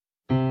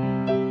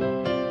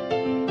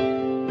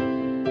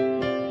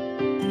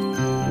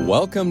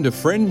Welcome to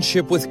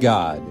Friendship with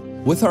God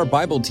with our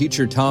Bible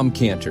teacher, Tom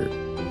Cantor.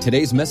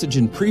 Today's message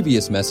and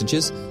previous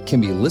messages can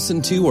be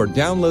listened to or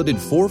downloaded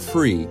for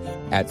free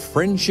at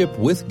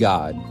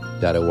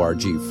friendshipwithgod.org,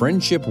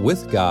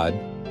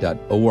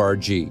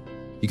 friendshipwithgod.org.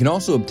 You can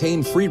also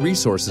obtain free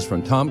resources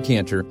from Tom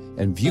Cantor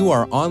and view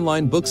our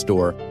online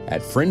bookstore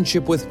at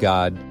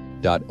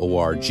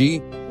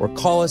friendshipwithgod.org or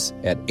call us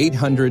at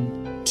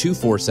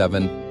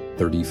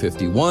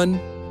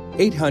 800-247-3051,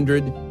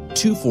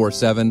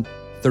 800-247-3051.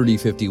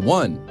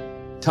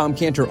 Tom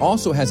Cantor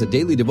also has a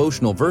daily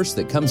devotional verse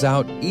that comes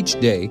out each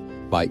day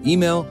by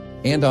email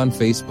and on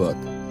Facebook.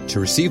 To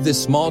receive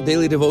this small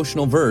daily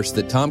devotional verse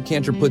that Tom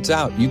Cantor puts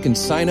out, you can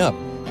sign up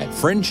at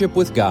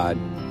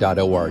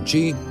friendshipwithgod.org,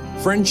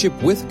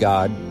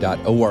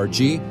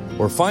 friendshipwithgod.org,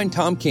 or find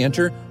Tom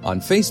Cantor on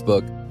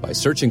Facebook by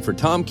searching for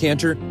Tom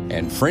Cantor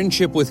and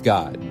Friendship with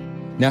God.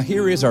 Now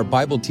here is our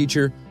Bible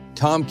teacher,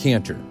 Tom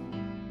Cantor.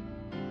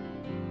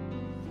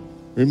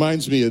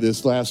 Reminds me of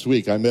this last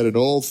week. I met an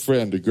old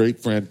friend, a great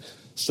friend,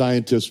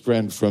 scientist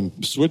friend from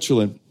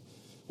Switzerland.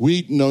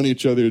 We'd known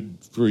each other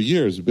for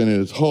years, been in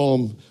his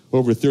home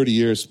over 30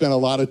 years, spent a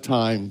lot of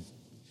time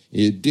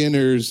at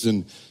dinners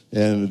and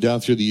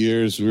down through the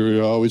years. We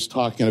were always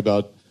talking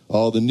about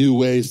all the new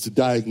ways to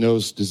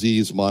diagnose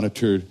disease,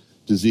 monitor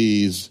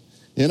disease.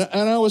 And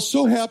I was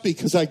so happy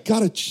because I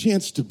got a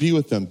chance to be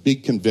with them.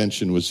 Big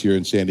convention was here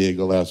in San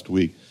Diego last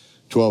week,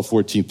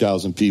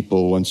 14,000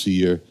 people once a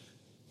year.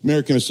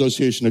 American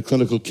Association of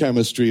Clinical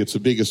Chemistry. It's the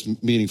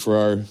biggest meeting for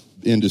our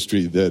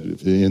industry in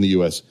the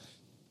U.S.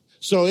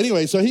 So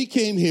anyway, so he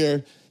came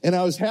here, and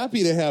I was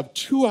happy to have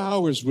 2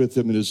 hours with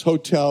him in his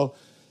hotel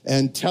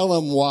and tell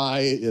him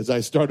why, as I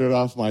started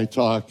off my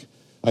talk,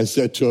 I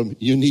said to him,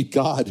 you need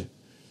God.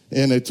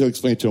 And I to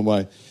explain to him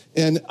why.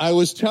 And I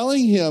was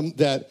telling him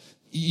that,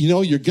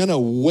 you're going to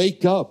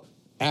wake up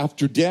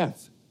after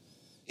death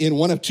in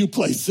one of two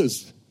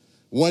places.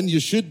 One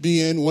you should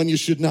be in, one you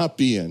should not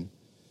be in.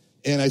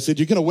 And I said,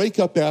 you're going to wake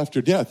up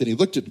after death. And he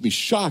looked at me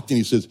shocked, and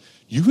he says,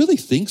 you really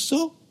think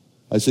so?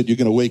 I said, you're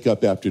going to wake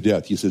up after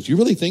death. He says, you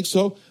really think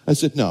so? I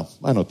said, no,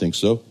 I don't think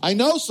so. I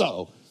know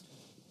so.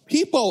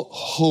 People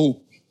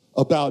hope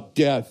about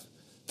death,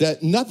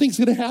 that nothing's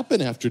going to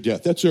happen after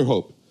death. That's their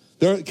hope.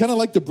 They're kind of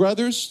like the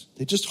brothers.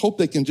 They just hope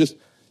they can just,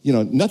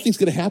 nothing's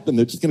going to happen.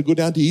 They're just going to go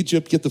down to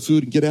Egypt, get the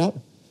food, and get out.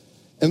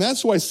 And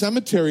that's why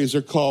cemeteries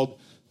are called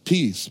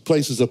peace,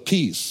 places of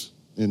peace.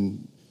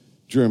 In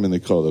German, they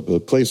call it a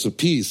place of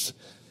peace.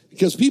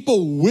 Because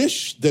people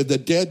wish that the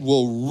dead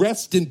will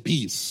rest in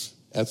peace.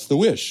 That's the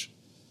wish.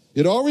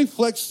 It all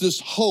reflects this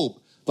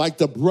hope, like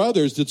the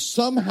brothers, that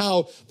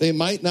somehow they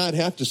might not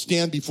have to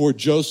stand before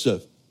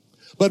Joseph.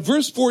 But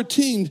verse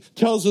 14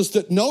 tells us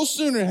that no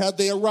sooner had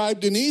they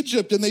arrived in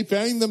Egypt than they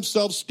found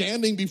themselves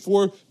standing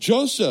before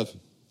Joseph.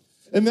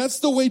 And that's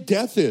the way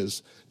death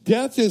is.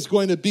 Death is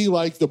going to be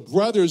like the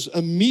brothers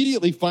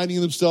immediately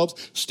finding themselves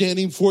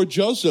standing before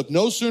Joseph.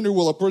 No sooner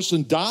will a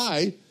person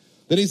die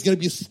than he's going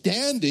to be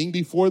standing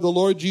before the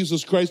Lord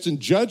Jesus Christ in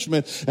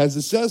judgment, as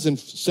it says in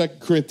 2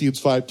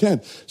 Corinthians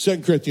 5:10.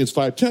 2 Corinthians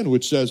 5:10,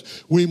 which says,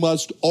 we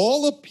must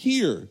all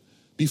appear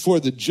before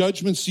the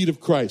judgment seat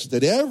of Christ,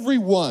 that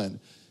everyone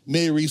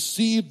may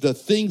receive the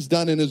things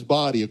done in his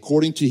body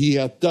according to he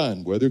hath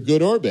done, whether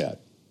good or bad.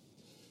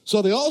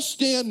 So they all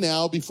stand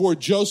now before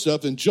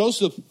Joseph, and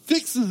Joseph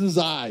fixes his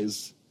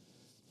eyes.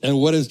 And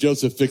what is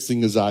Joseph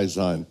fixing his eyes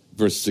on?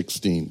 Verse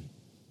 16.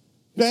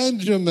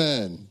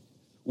 Benjamin.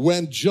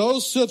 When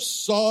Joseph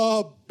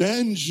saw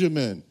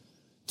Benjamin,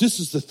 this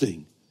is the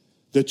thing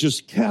that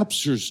just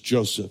captures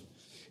Joseph.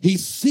 He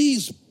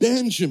sees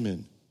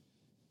Benjamin,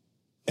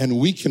 and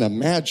we can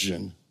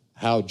imagine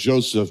how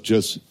Joseph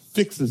just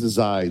fixes his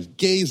eyes,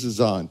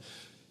 gazes on,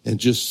 and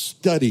just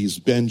studies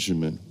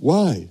Benjamin.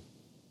 Why?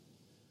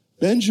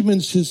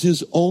 Benjamin's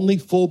his only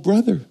full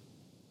brother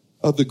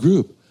of the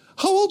group.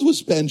 How old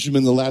was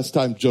Benjamin the last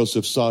time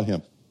Joseph saw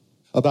him?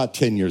 About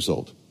 10 years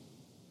old.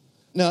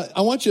 Now,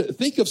 I want you to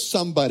think of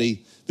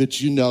somebody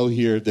that you know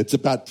here that's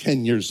about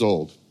 10 years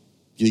old.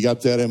 You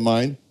got that in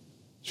mind?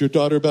 Is your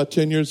daughter about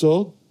 10 years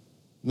old?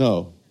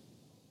 No.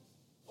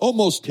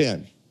 Almost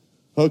 10.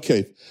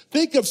 Okay.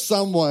 Think of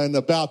someone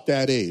about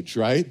that age,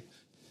 right?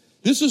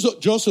 This is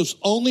Joseph's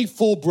only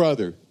full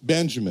brother,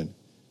 Benjamin,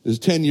 is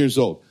 10 years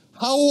old.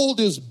 How old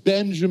is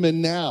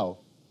Benjamin now?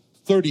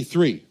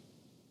 33.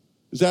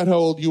 Is that how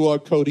old you are,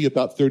 Cody?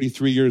 About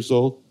 33 years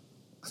old?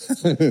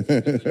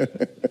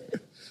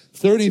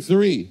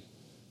 33.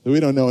 We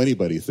don't know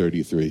anybody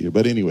 33 here,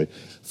 but anyway,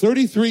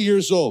 33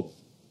 years old.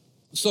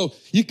 So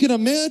you can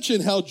imagine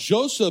how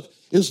Joseph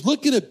is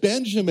looking at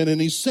Benjamin and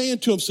he's saying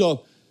to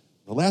himself,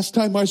 the last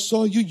time I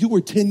saw you, you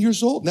were 10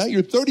 years old. Now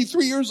you're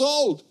 33 years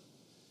old.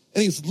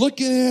 And he's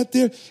looking at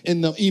there,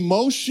 and the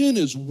emotion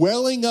is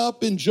welling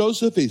up in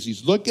Joseph as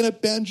he's looking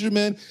at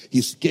Benjamin.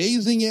 He's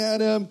gazing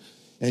at him.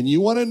 And you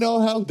want to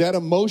know how that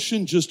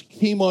emotion just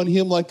came on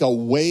him like a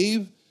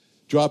wave?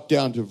 Drop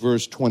down to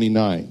verse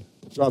 29.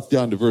 Drop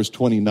down to verse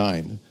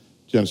 29,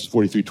 Genesis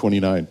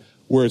 43:29,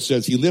 where it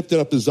says, he lifted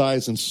up his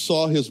eyes and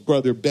saw his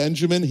brother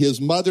Benjamin,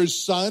 his mother's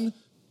son.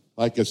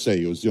 Like I say,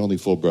 he was the only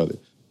full brother.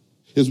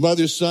 His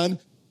mother's son,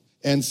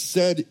 and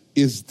said,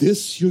 "Is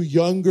this your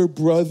younger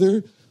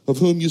brother of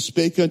whom you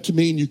spake unto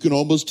me?" And you can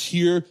almost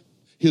hear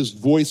his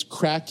voice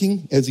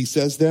cracking as he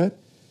says that.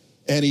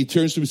 And he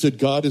turns to him and said,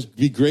 "God is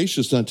be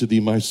gracious unto thee,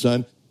 my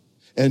son."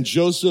 And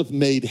Joseph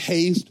made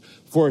haste,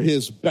 for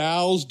his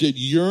bowels did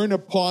yearn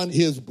upon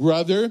his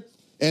brother.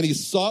 And he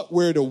sought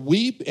where to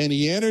weep, and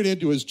he entered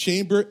into his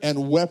chamber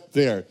and wept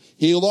there.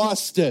 He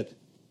lost it.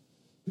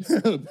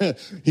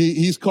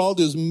 He's called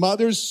his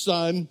mother's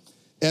son.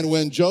 And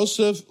when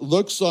Joseph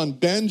looks on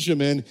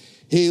Benjamin,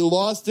 he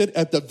lost it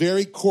at the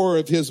very core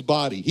of his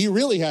body. He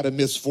really had a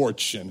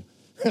misfortune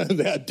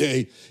that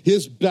day.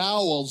 His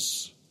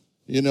bowels,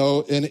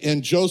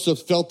 and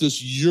Joseph felt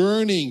this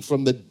yearning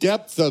from the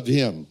depth of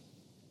him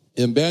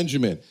in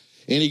Benjamin.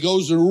 And he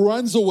goes and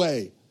runs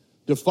away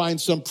to find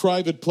some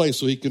private place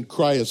so he can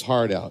cry his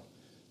heart out.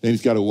 Then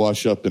he's got to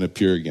wash up and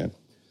appear again.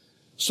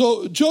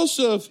 So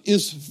Joseph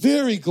is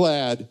very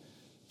glad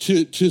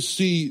to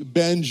see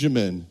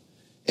Benjamin.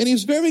 And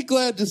he's very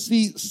glad to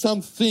see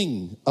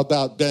something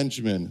about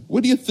Benjamin.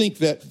 What do you think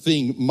that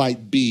thing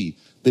might be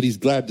that he's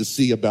glad to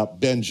see about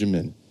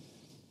Benjamin?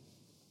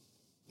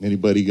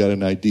 Anybody got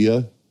an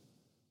idea?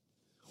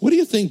 What do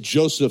you think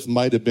Joseph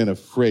might have been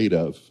afraid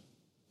of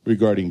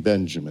regarding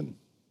Benjamin?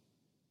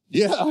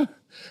 Yeah.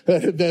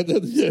 Hey,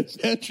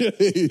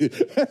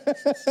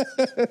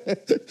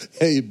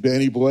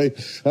 Benny boy.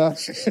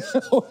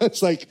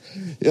 It's like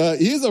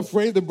he's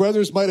afraid the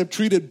brothers might have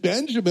treated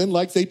Benjamin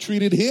like they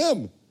treated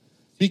him,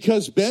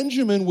 because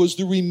Benjamin was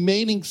the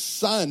remaining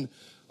son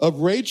of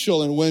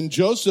Rachel. And when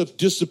Joseph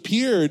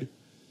disappeared,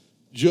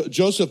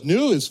 Joseph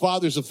knew his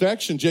father's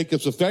affection,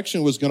 Jacob's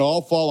affection, was going to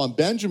all fall on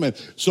Benjamin.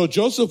 So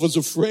Joseph was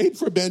afraid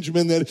for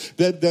Benjamin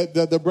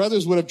that the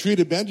brothers would have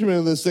treated Benjamin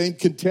in the same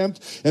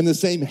contempt and the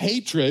same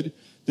hatred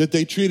that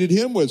they treated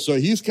him with. So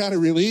he's kind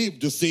of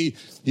relieved to see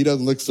he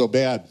doesn't look so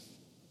bad.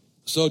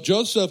 So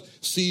Joseph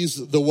sees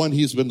the one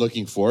he's been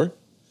looking for,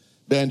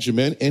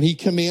 Benjamin, and he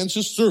commands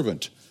his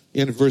servant.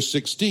 In verse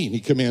 16, he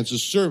commands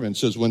his servant,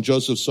 says, when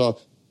Joseph saw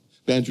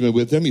Benjamin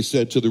with him, he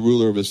said to the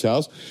ruler of his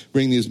house,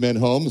 "Bring these men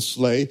home,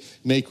 slay,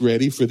 make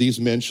ready, for these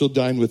men shall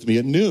dine with me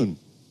at noon."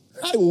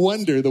 I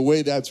wonder the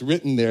way that's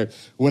written there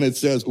when it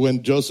says,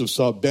 when Joseph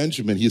saw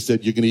Benjamin, he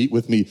said, "You're going to eat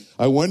with me."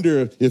 I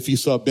wonder if he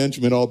saw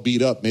Benjamin all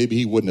beat up, maybe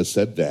he wouldn't have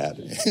said that.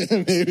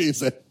 Maybe he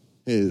said,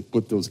 hey,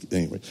 put those,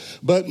 anyway.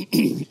 But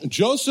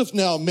Joseph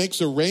now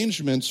makes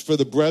arrangements for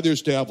the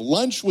brothers to have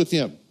lunch with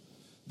him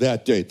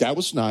that day. That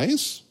was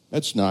nice.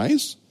 That's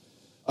nice.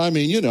 I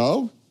mean,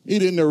 he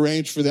didn't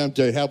arrange for them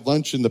to have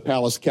lunch in the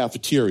palace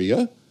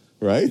cafeteria,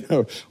 right?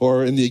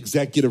 Or in the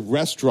executive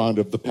restaurant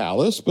of the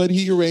palace, but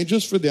he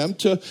arranges for them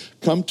to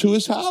come to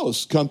his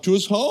house, come to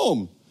his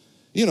home.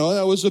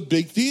 That was a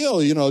big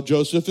deal.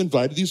 Joseph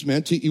invited these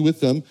men to eat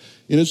with them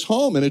in his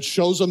home, and it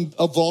shows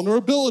a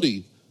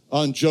vulnerability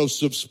on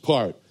Joseph's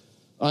part.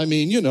 I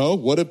mean,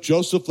 what if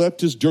Joseph left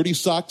his dirty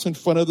socks in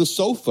front of the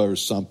sofa or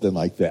something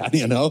like that,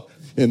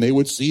 and they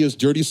would see his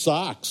dirty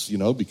socks,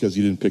 because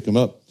he didn't pick them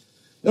up.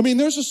 I mean,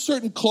 there's a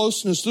certain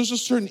closeness, there's a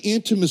certain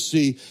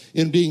intimacy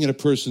in being in a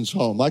person's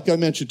home. Like I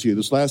mentioned to you,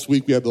 this last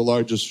week we had the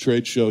largest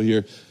trade show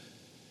here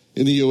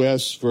in the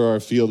U.S. for our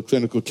field of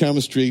clinical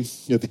chemistry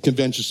at the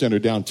convention center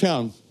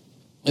downtown.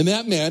 And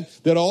that meant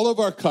that all of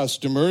our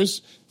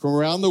customers from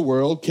around the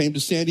world came to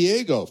San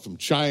Diego, from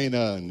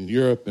China and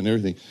Europe and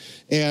everything.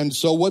 And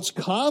so what's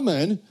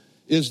common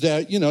is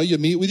that, you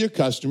meet with your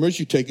customers,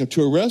 you take them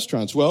to a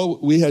restaurant. Well,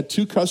 we had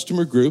 2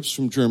 customer groups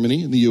from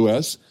Germany and the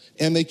U.S.,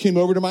 and they came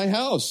over to my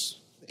house.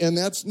 And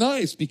that's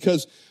nice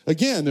because,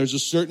 again, there's a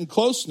certain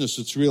closeness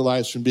that's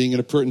realized from being in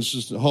a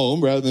person's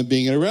home rather than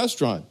being in a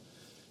restaurant.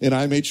 And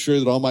I made sure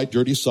that all my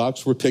dirty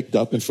socks were picked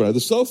up in front of the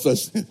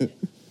sofas.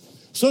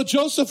 So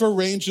Joseph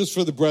arranges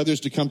for the brothers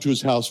to come to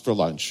his house for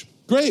lunch.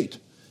 Great.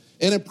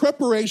 And in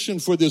preparation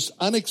for this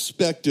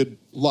unexpected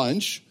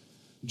lunch,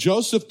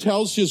 Joseph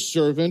tells his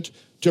servant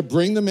to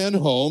bring the men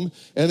home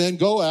and then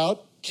go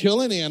out,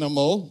 kill an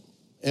animal,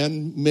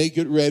 and make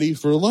it ready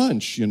for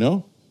lunch,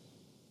 How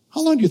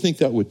long do you think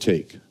that would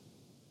take?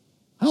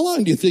 How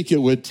long do you think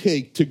it would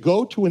take to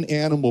go to an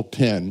animal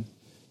pen,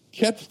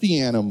 catch the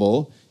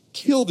animal,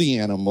 kill the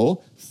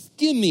animal,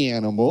 skin the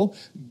animal,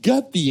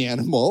 gut the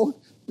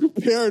animal,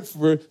 prepare it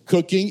for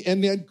cooking,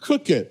 and then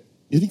cook it?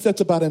 You think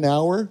that's about an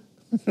hour?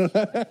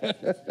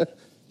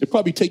 It'd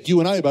probably take you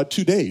and I about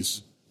 2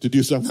 days to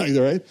do something like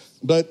that, right?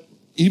 But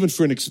even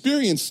for an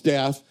experienced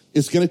staff,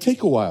 it's going to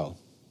take a while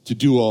to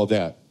do all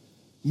that.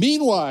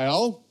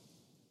 Meanwhile,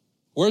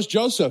 where's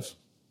Joseph?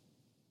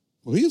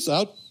 Well, he's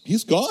out.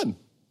 He's gone.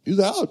 He's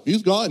out.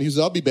 He's gone. He says,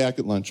 "I'll be back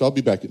at lunch. I'll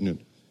be back at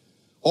noon."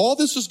 All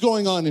this is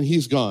going on and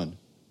he's gone.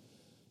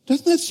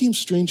 Doesn't that seem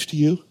strange to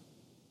you?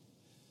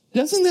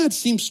 Doesn't that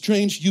seem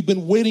strange? You've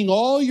been waiting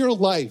all your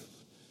life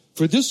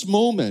for this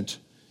moment,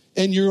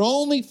 and your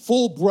only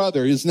full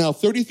brother is now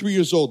 33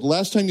 years old. The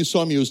last time you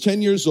saw him, he was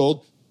 10 years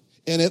old.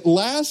 And at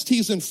last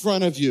he's in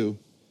front of you,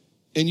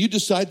 and you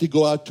decide to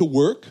go out to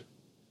work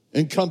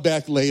and come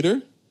back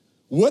later.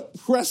 What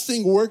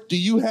pressing work do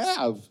you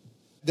have?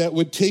 that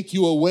would take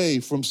you away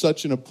from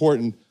such an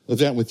important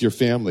event with your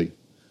family.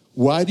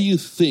 Why do you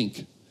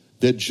think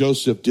that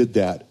Joseph did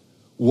that?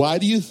 Why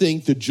do you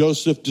think that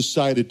Joseph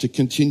decided to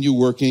continue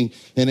working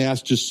and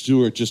asked his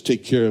steward just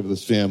take care of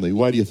his family?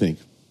 Why do you think?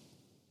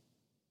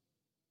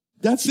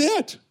 That's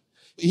it.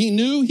 He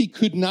knew he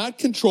could not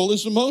control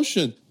his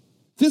emotion.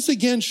 This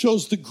again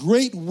shows the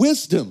great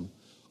wisdom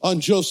on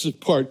Joseph's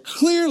part.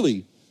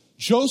 Clearly,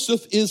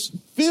 Joseph is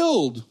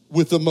filled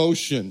with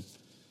emotion.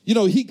 You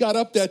know, he got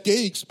up that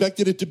day,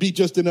 expected it to be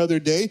just another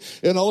day,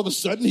 and all of a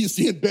sudden he's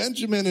seeing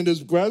Benjamin and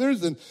his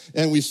brothers,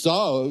 and we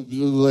saw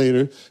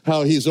later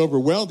how he's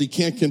overwhelmed. He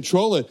can't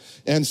control it.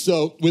 And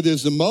so with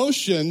his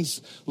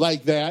emotions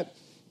like that,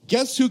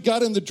 guess who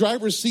got in the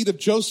driver's seat of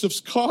Joseph's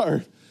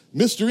car?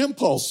 Mr.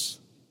 Impulse.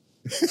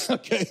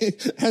 Okay,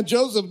 and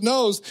Joseph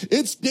knows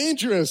it's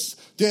dangerous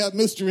to have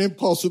Mr.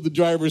 Impulse in the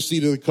driver's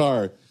seat of the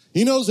car.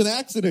 He knows an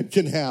accident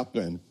can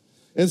happen.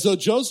 And so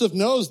Joseph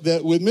knows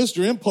that with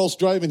Mr. Impulse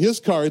driving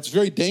his car, it's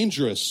very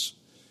dangerous.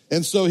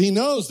 And so he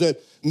knows that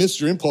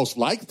Mr. Impulse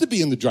likes to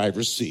be in the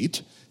driver's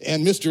seat,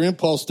 and Mr.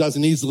 Impulse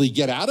doesn't easily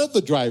get out of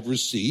the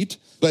driver's seat,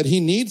 but he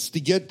needs to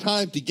get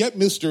time to get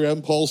Mr.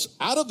 Impulse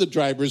out of the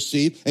driver's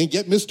seat and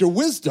get Mr.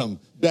 Wisdom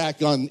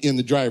back in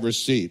the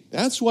driver's seat.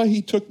 That's why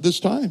he took this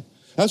time.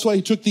 That's why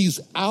he took these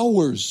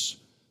hours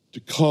to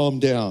calm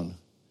down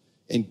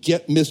and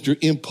get Mr.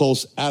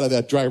 Impulse out of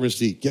that driver's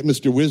seat, get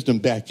Mr. Wisdom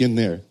back in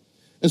there.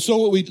 And so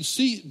what we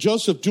see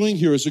Joseph doing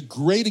here is a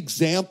great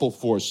example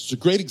for us. It's a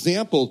great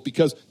example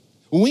because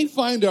when we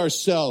find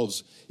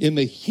ourselves in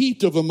the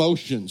heat of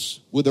emotions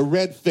with a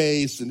red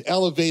face and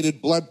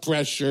elevated blood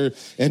pressure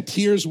and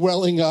tears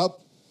welling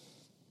up,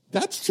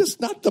 that's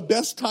just not the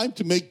best time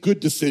to make good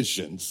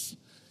decisions.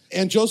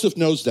 And Joseph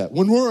knows that.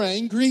 When we're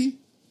angry,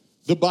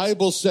 the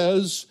Bible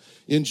says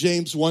in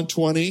James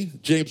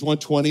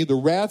 1:20, the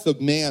wrath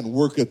of man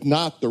worketh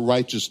not the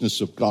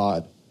righteousness of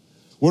God.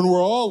 When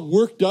we're all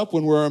worked up,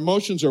 when our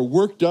emotions are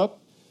worked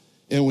up,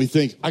 and we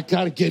think, I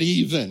got to get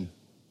even,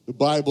 the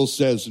Bible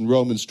says in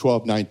Romans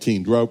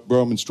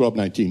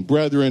 12:19,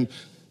 brethren,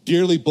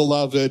 dearly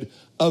beloved,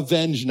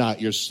 avenge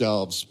not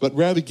yourselves, but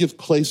rather give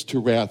place to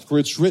wrath. For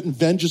it's written,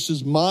 vengeance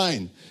is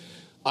mine.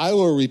 I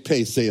will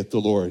repay, saith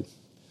the Lord.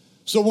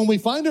 So when we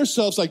find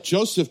ourselves like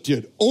Joseph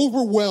did,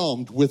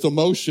 overwhelmed with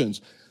emotions,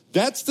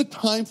 that's the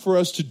time for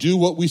us to do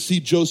what we see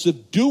Joseph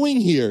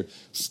doing here.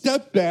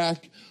 Step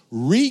back,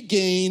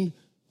 regain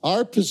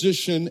our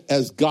position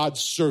as God's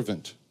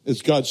servant.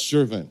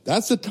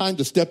 That's the time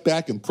to step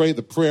back and pray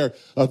the prayer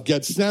of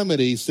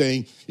Gethsemane,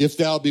 saying, if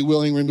thou be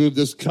willing, remove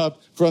this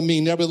cup from me.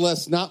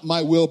 Nevertheless, not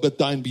my will, but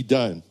thine be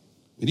done.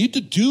 We need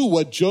to do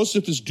what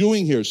Joseph is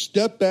doing here.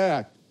 Step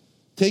back.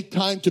 Take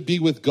time to be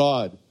with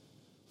God.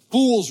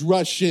 Fools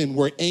rush in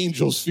where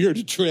angels fear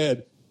to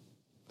tread.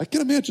 I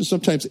can imagine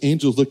sometimes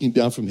angels looking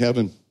down from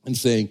heaven and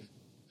saying,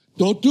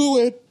 don't do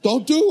it.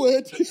 Don't do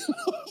it.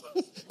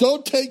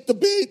 Don't take the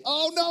bait.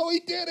 Oh, no, he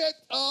did it.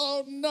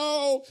 Oh,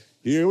 no.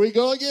 Here we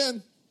go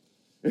again.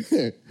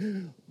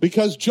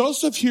 Because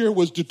Joseph here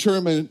was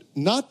determined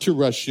not to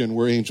rush in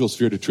where angels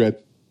fear to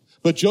tread,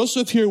 but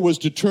Joseph here was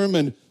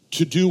determined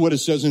to do what it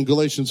says in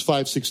Galatians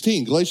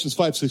 5:16. Galatians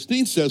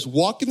 5:16 says,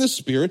 walk in the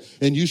Spirit,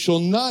 and you shall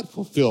not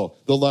fulfill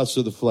the lusts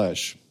of the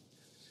flesh.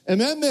 And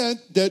that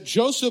meant that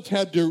Joseph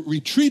had to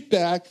retreat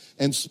back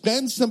and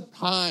spend some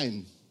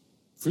time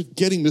for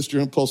getting Mr.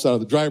 Impulse out of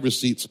the driver's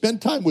seat.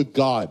 Spend time with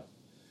God.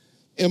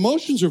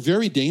 Emotions are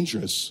very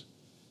dangerous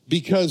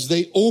because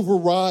they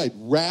override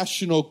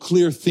rational,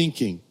 clear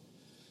thinking.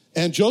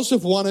 And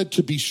Joseph wanted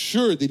to be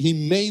sure that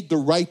he made the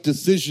right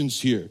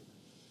decisions here.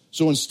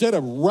 So instead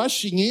of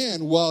rushing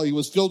in while he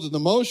was filled with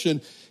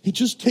emotion, he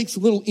just takes a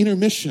little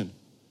intermission.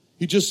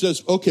 He just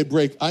says, okay,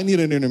 break. I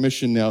need an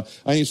intermission now.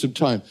 I need some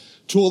time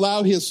to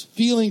allow his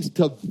feelings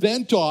to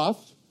vent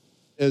off,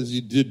 as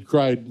he did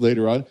cry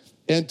later on,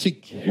 and to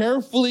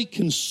carefully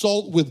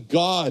consult with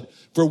God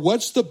for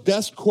what's the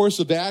best course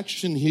of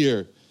action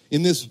here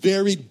in this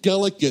very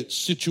delicate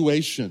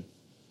situation.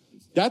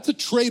 That's a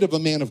trait of a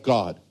man of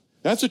God.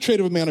 That's a trait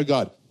of a man of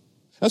God.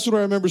 That's what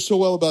I remember so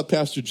well about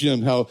Pastor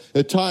Jim, how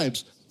at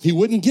times he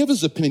wouldn't give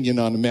his opinion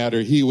on a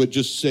matter. He would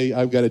just say,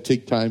 I've got to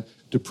take time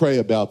to pray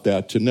about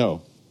that to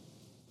know.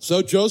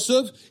 So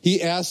Joseph,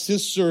 he asked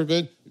his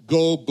servant,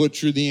 go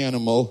butcher the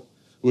animal,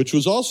 which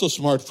was also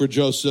smart for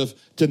Joseph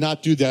to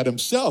not do that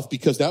himself,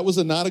 because that was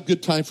not a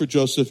good time for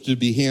Joseph to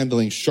be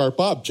handling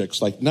sharp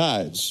objects like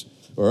knives,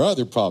 or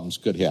other problems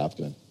could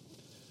happen.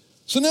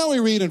 So now we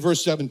read in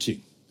verse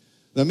 17.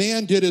 The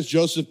man did as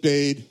Joseph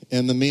bade,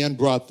 and the man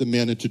brought the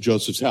men into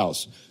Joseph's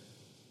house.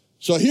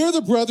 So here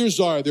the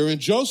brothers are. They're in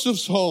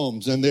Joseph's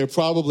homes, and they're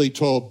probably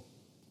told,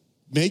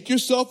 make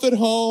yourself at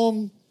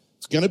home.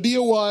 It's going to be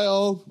a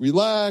while.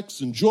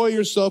 Relax. Enjoy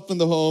yourself in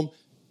the home.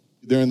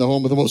 They're in the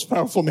home of the most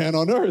powerful man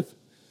on earth.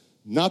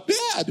 Not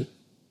bad.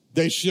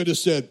 They should have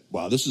said,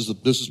 wow, this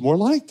is more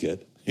like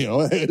it. You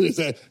know, it's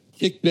a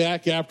kick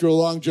back after a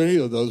long journey.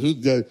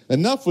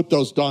 Enough with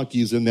those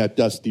donkeys in that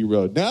dusty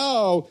road.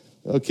 Now,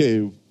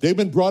 okay, they've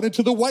been brought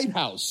into the White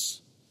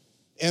House,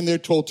 and they're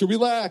told to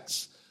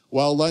relax.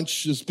 while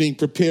lunch is being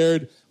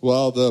prepared,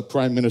 while the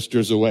prime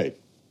minister's away.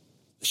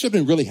 Should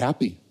have been really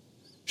happy.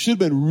 Should have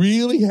been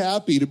really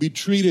happy to be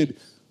treated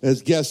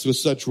as guests with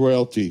such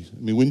royalty. I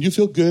mean, wouldn't you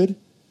feel good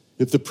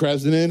if the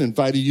president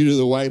invited you to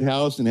the White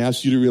House and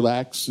asked you to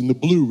relax in the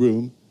blue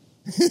room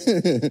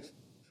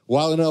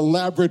while an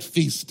elaborate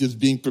feast is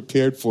being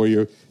prepared for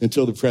you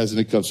until the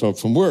president comes home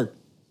from work?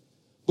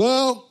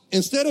 Well,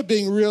 instead of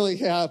being really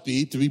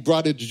happy to be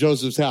brought into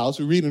Joseph's house,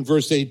 we read in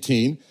verse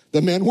 18,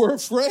 the men were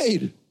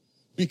afraid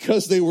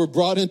because they were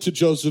brought into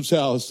Joseph's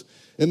house.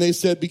 And they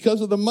said,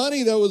 because of the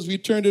money that was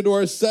returned into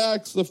our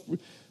sacks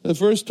the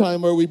first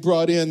time we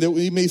brought in, that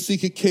we may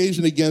seek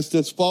occasion against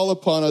us, fall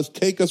upon us,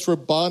 take us for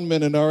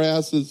bondmen and our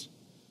asses.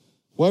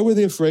 Why were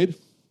they afraid?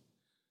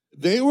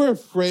 They were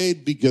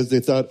afraid because they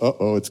thought,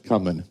 it's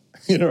coming,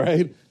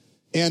 right?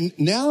 And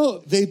now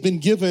they've been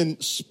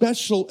given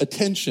special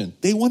attention.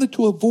 They wanted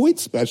to avoid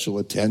special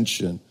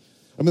attention.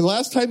 I mean, the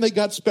last time they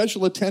got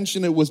special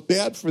attention, it was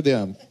bad for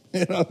them.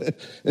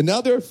 And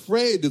now they're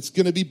afraid it's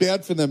going to be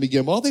bad for them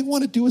again. All they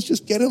want to do is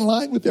just get in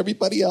line with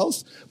everybody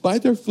else, buy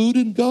their food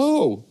and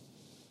go.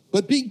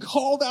 But being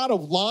called out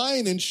of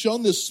line and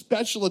shown this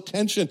special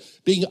attention,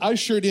 being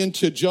ushered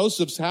into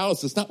Joseph's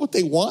house, is not what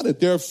they wanted.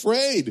 They're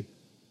afraid.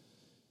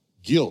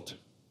 Guilt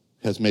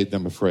has made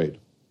them afraid.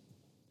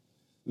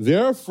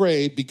 They're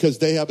afraid because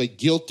they have a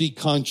guilty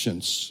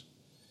conscience.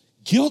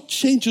 Guilt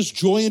changes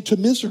joy into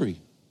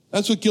misery.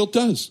 That's what guilt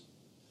does.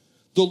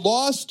 The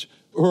lost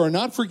who are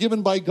not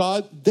forgiven by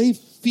God, they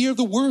fear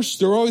the worst.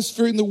 They're always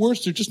fearing the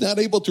worst. They're just not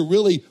able to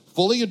really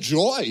fully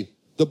enjoy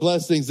the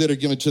blessings that are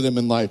given to them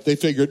in life. They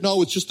figured,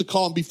 no, it's just the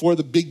calm before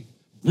the big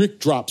brick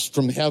drops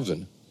from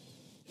heaven.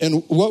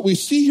 And what we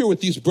see here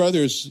with these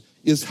brothers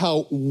is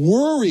how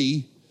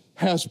worry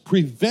has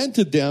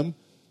prevented them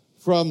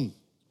from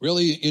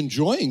really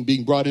enjoying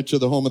being brought into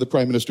the home of the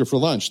prime minister for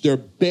lunch. Their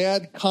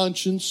bad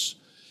conscience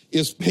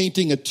is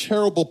painting a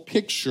terrible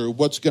picture of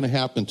what's going to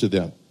happen to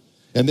them.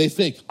 And they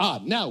think,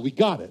 now we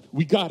got it.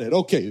 We got it.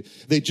 Okay,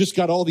 they just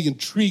got all the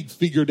intrigue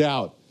figured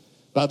out.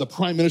 The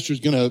prime minister's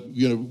going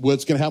to,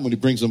 what's going to happen when he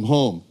brings them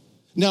home.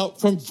 Now,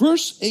 from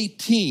verse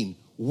 18,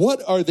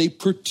 what are they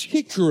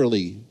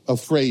particularly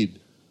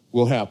afraid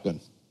will happen?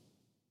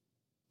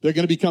 They're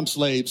going to become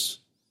slaves.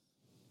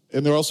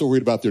 And they're also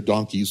worried about their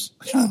donkeys.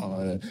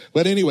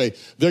 But anyway,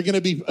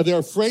 they're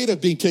afraid of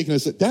being taken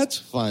as, that's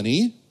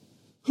funny.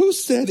 Who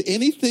said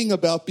anything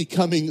about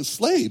becoming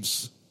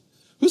slaves?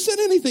 Who said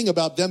anything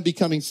about them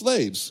becoming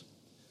slaves?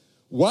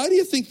 Why do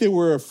you think they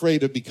were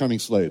afraid of becoming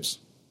slaves?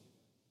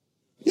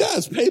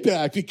 Yes,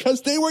 payback,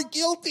 because they were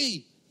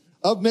guilty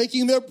of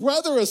making their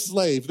brother a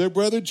slave, their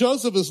brother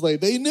Joseph a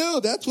slave. They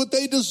knew that's what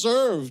they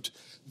deserved.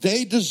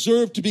 They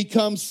deserved to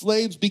become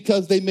slaves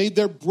because they made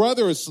their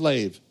brother a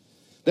slave.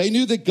 They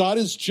knew that God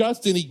is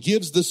just and he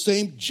gives the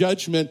same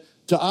judgment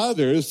to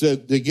others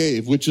that they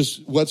gave, which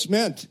is what's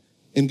meant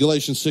in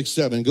Galatians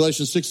 6:7.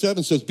 Galatians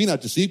 6:7 says, be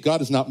not deceived, God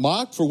is not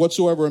mocked, for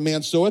whatsoever a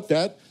man soweth,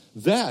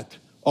 that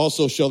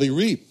also shall he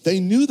reap. They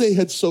knew they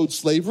had sowed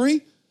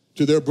slavery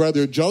to their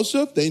brother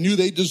Joseph. They knew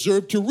they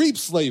deserved to reap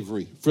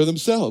slavery for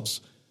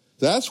themselves.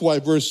 That's why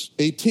verse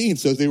 18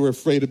 says they were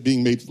afraid of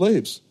being made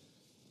slaves.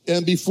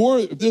 And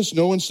before this,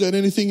 no one said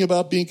anything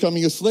about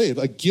becoming a slave.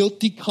 A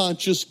guilty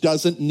conscience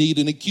doesn't need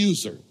an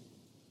accuser.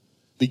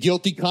 The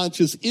guilty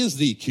conscience is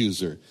the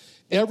accuser.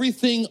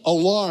 Everything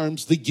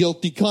alarms the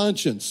guilty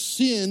conscience.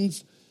 Sin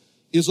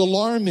is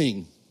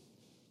alarming.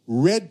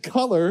 Red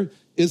color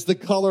is the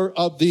color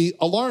of the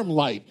alarm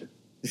light.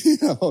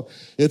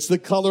 It's the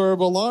color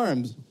of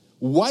alarms.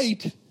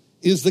 White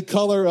is the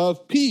color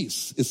of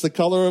peace. It's the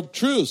color of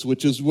truce,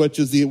 which is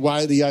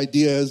why the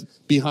idea is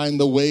behind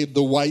the wave,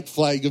 the white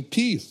flag of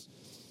peace.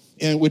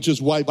 And which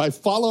is why by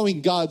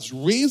following God's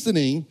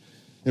reasoning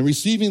and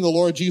receiving the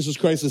Lord Jesus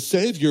Christ as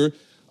Savior,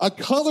 a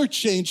color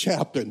change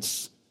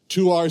happens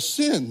to our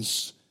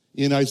sins.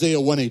 In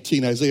Isaiah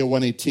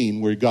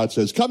 118, where God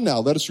says, come now,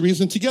 let us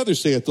reason together,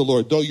 saith the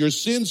Lord. Though your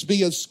sins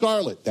be as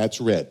scarlet,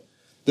 that's red.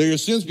 Though your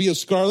sins be as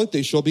scarlet,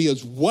 they shall be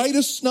as white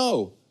as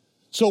snow.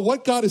 So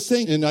what God is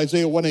saying in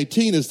Isaiah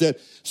 118 is that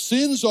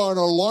sins are an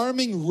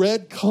alarming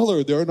red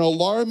color. They're an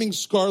alarming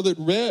scarlet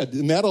red.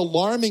 And that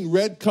alarming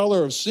red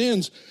color of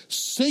sins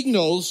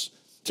signals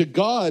to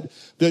God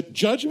that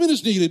judgment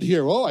is needed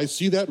here. Oh, I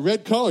see that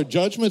red color.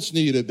 Judgment's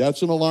needed.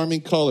 That's an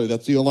alarming color.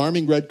 That's the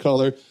alarming red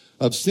color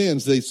of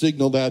sins. They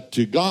signal that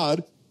to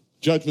God.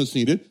 Judgment's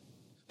needed.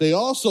 They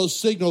also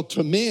signal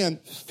to man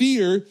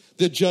fear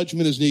that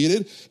judgment is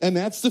needed. And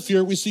that's the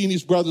fear we see in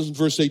these brothers in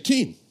verse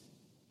 18.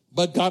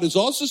 But God is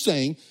also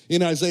saying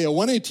in Isaiah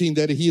 118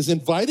 that he is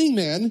inviting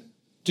men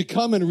to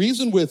come and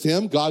reason with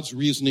him. God's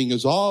reasoning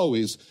is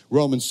always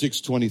Romans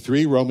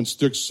 6:23. Romans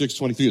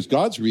 6:23 is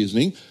God's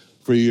reasoning.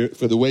 For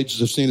the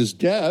wages of sin is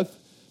death,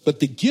 but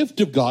the gift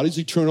of God is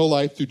eternal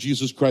life through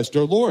Jesus Christ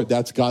our Lord.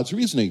 That's God's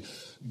reasoning.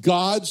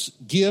 God's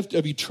gift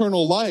of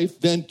eternal life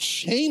then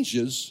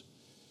changes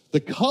the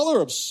color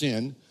of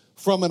sin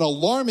from an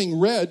alarming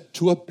red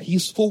to a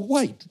peaceful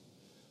white,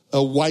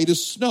 a white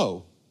as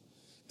snow.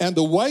 And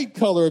the white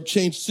color of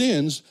changed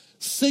sins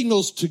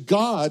signals to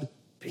God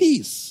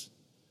peace.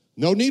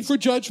 No need for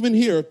judgment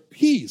here.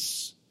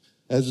 Peace,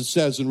 as it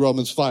says in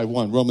Romans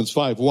 5:1. Romans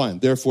 5:1.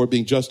 Therefore,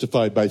 being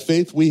justified by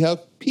faith, we have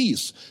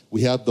peace.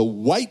 We have the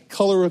white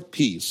color of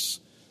peace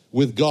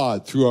with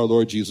God through our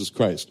Lord Jesus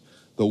Christ.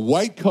 The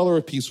white color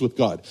of peace with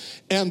God.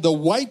 And the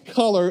white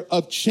color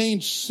of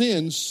changed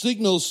sin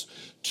signals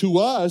to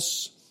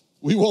us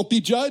we won't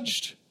be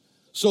judged.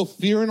 So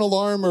fear and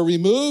alarm are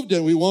removed,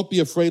 and we won't be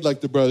afraid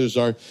like the brothers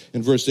are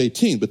in verse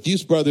 18. But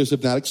these brothers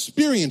have not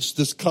experienced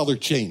this color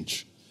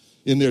change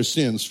in their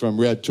sins from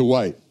red to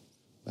white,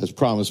 as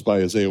promised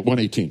by Isaiah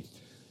 1:18.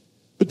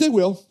 But they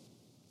will.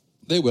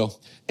 They will.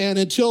 And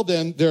until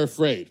then, they're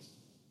afraid.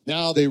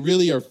 Now they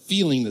really are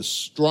feeling this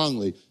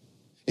strongly.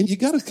 And you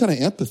got to kind of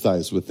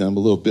empathize with them a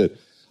little bit.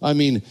 I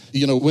mean,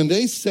 when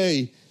they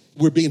say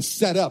we're being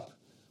set up,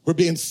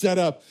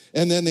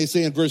 and then they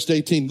say in verse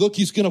 18, look,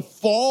 he's going to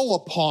fall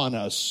upon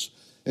us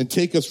and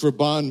take us for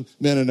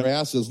bondmen and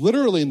asses.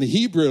 Literally in the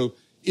Hebrew,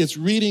 it's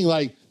reading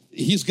like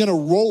he's going to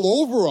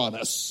roll over on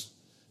us,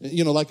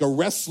 like a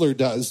wrestler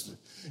does.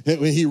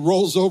 When he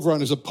rolls over on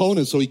his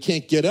opponent so he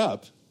can't get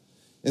up.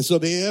 And so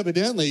they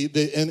evidently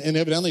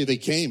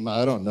came,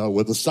 I don't know,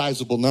 with a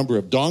sizable number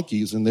of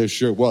donkeys, and they're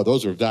sure, well,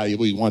 those are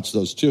valuable. He wants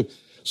those too.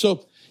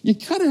 So you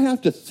kind of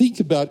have to think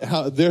about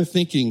how they're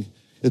thinking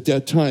at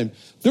that time.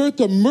 They're at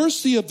the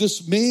mercy of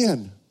this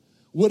man.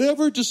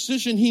 Whatever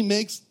decision he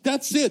makes,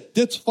 that's it.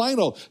 That's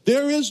final.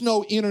 There is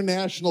no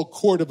international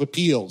court of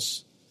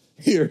appeals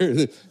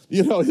here.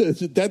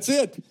 That's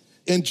it.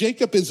 And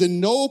Jacob is in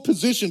no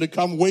position to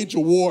come wage a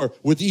war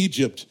with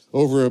Egypt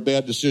over a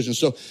bad decision.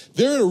 So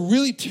they're in a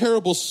really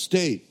terrible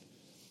state.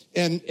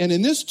 And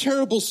in this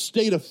terrible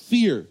state of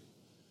fear,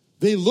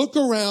 they look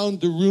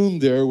around the room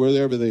there,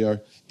 wherever they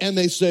are, and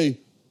they say,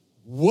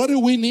 what do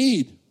we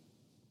need?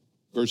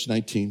 Verse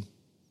 19,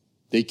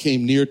 they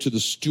came near to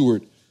the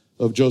steward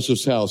of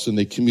Joseph's house, and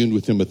they communed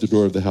with him at the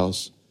door of the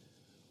house.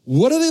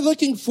 What are they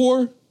looking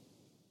for?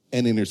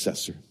 An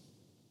intercessor.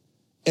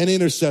 An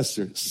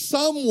intercessor,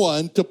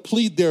 someone to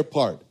plead their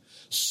part,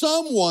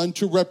 someone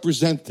to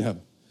represent them.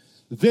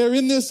 They're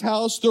in this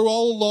house, they're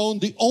all alone.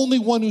 The only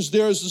one who's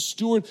there is the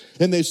steward.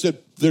 And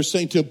they're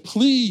saying to him,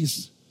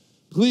 please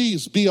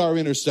be our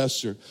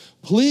intercessor.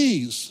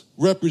 Please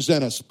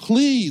represent us.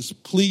 Please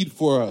plead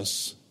for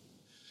us.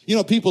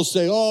 People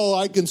say, oh,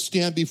 I can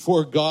stand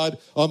before God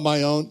on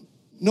my own.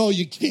 No,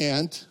 you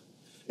can't.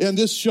 And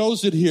this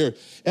shows it here.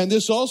 And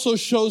this also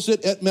shows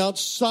it at Mount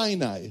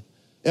Sinai.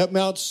 At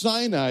Mount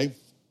Sinai,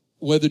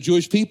 where the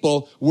Jewish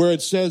people, where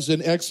it says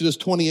in Exodus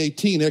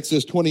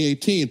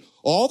 20:18,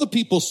 all the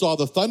people saw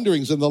the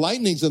thunderings and the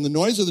lightnings and the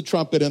noise of the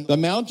trumpet and the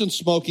mountain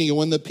smoking. And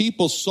when the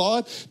people saw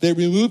it, they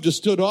removed and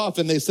stood off.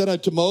 And they said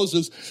unto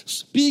Moses,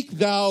 speak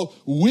thou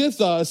with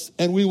us,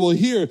 and we will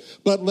hear.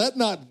 But let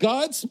not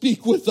God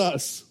speak with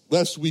us,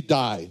 lest we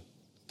die.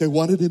 They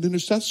wanted an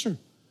intercessor.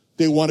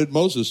 They wanted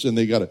Moses, and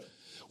they got it.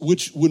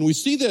 Which, when we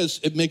see this,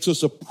 it makes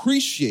us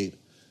appreciate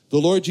the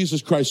Lord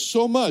Jesus Christ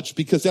so much,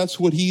 because that's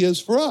what he is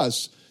for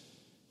us.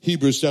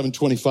 Hebrews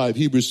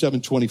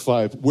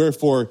 7:25,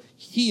 wherefore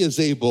he is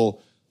able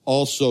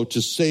also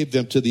to save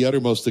them to the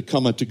uttermost that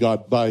come unto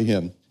God by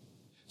him,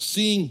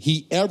 seeing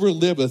he ever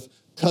liveth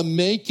to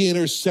make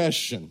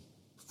intercession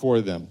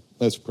for them.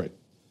 Let's pray.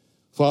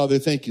 Father,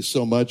 thank you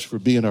so much for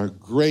being our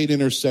great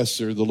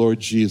intercessor, the Lord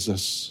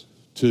Jesus,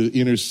 to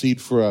intercede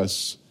for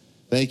us.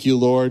 Thank you,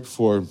 Lord,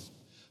 for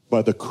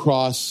by the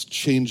cross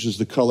changes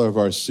the color of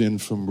our sin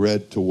from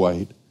red to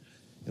white.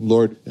 And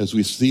Lord, as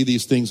we see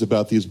these things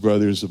about these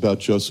brothers, about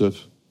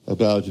Joseph,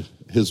 about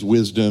his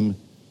wisdom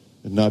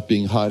and not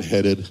being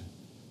hot-headed,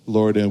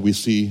 Lord, and we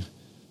see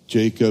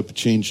Jacob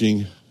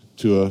changing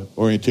to an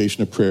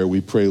orientation of prayer,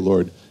 we pray,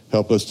 Lord,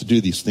 help us to do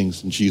these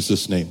things in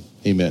Jesus' name.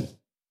 Amen.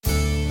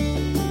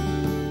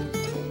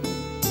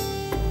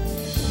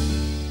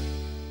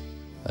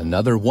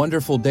 Another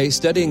wonderful day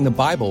studying the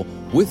Bible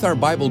with our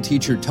Bible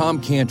teacher,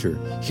 Tom Cantor,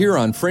 here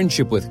on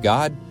Friendship with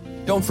God.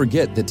 Don't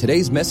forget that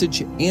today's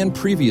message and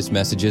previous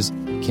messages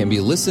can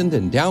be listened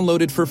and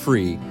downloaded for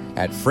free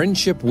at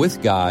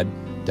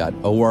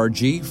friendshipwithgod.org,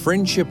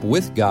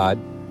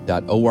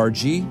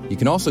 friendshipwithgod.org. You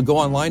can also go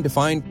online to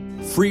find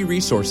free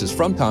resources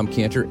from Tom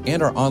Cantor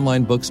and our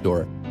online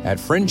bookstore at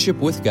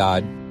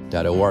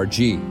friendshipwithgod.org.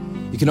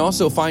 You can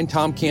also find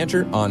Tom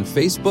Cantor on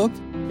Facebook,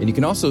 and you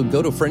can also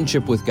go to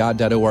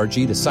friendshipwithgod.org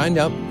to sign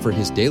up for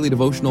his daily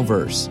devotional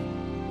verse.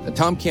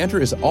 Tom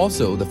Cantor is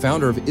also the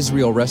founder of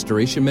Israel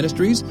Restoration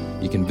Ministries.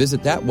 You can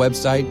visit that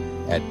website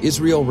at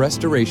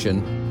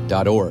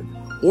israelrestoration.org.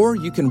 Or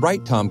you can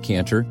write Tom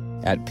Cantor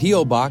at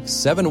P.O. Box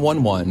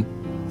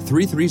 711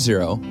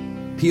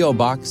 330, P.O.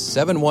 Box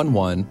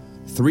 711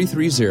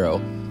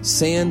 330,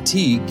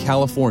 Santee,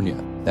 California.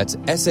 That's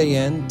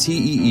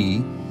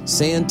Santee,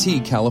 Santee,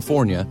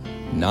 California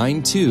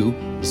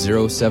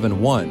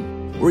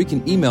 92071. Or you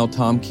can email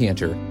Tom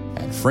Cantor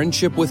at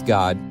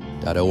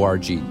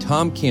friendshipwithgod.org.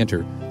 Tom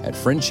Cantor at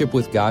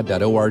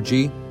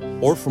friendshipwithgod.org.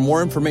 Or for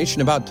more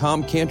information about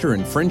Tom Cantor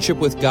and Friendship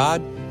with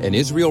God and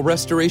Israel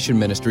Restoration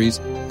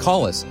Ministries,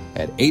 call us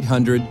at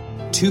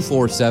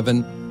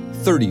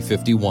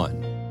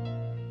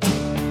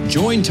 800-247-3051.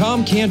 Join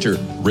Tom Cantor,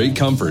 Ray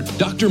Comfort,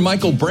 Dr.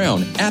 Michael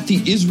Brown at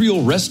the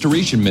Israel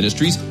Restoration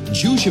Ministries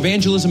Jewish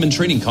Evangelism and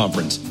Training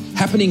Conference,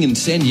 happening in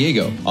San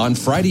Diego on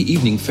Friday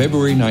evening,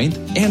 February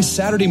 9th, and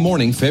Saturday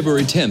morning,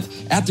 February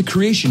 10th, at the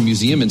Creation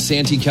Museum in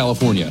Santee,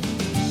 California.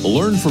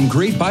 Learn from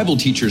great Bible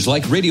teachers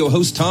like radio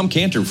host Tom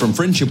Cantor from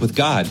Friendship with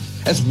God,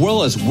 as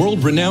well as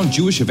world-renowned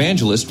Jewish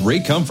evangelist Ray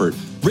Comfort,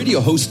 radio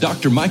host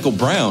Dr. Michael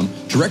Brown,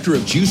 Director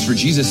of Jews for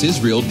Jesus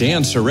Israel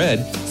Dan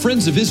Sered,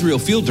 Friends of Israel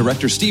Field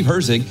Director Steve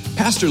Herzig,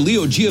 Pastor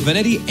Leo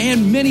Giovanetti,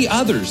 and many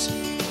others.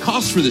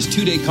 Cost for this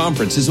 2-day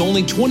conference is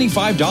only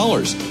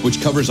 $25,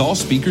 which covers all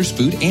speakers,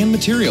 food, and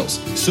materials.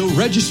 So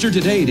register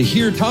today to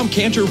hear Tom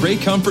Cantor, Ray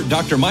Comfort,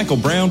 Dr. Michael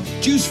Brown,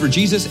 Jews for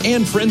Jesus,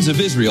 and Friends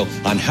of Israel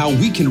on how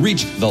we can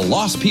reach the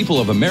lost people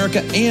of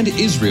America and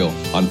Israel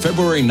on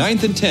February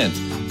 9th and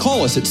 10th.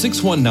 Call us at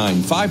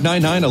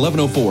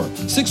 619-599-1104,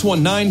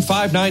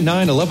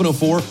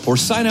 619-599-1104, or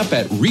sign up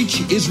at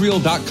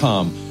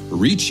reachisrael.com,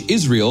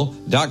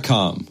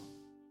 reachisrael.com.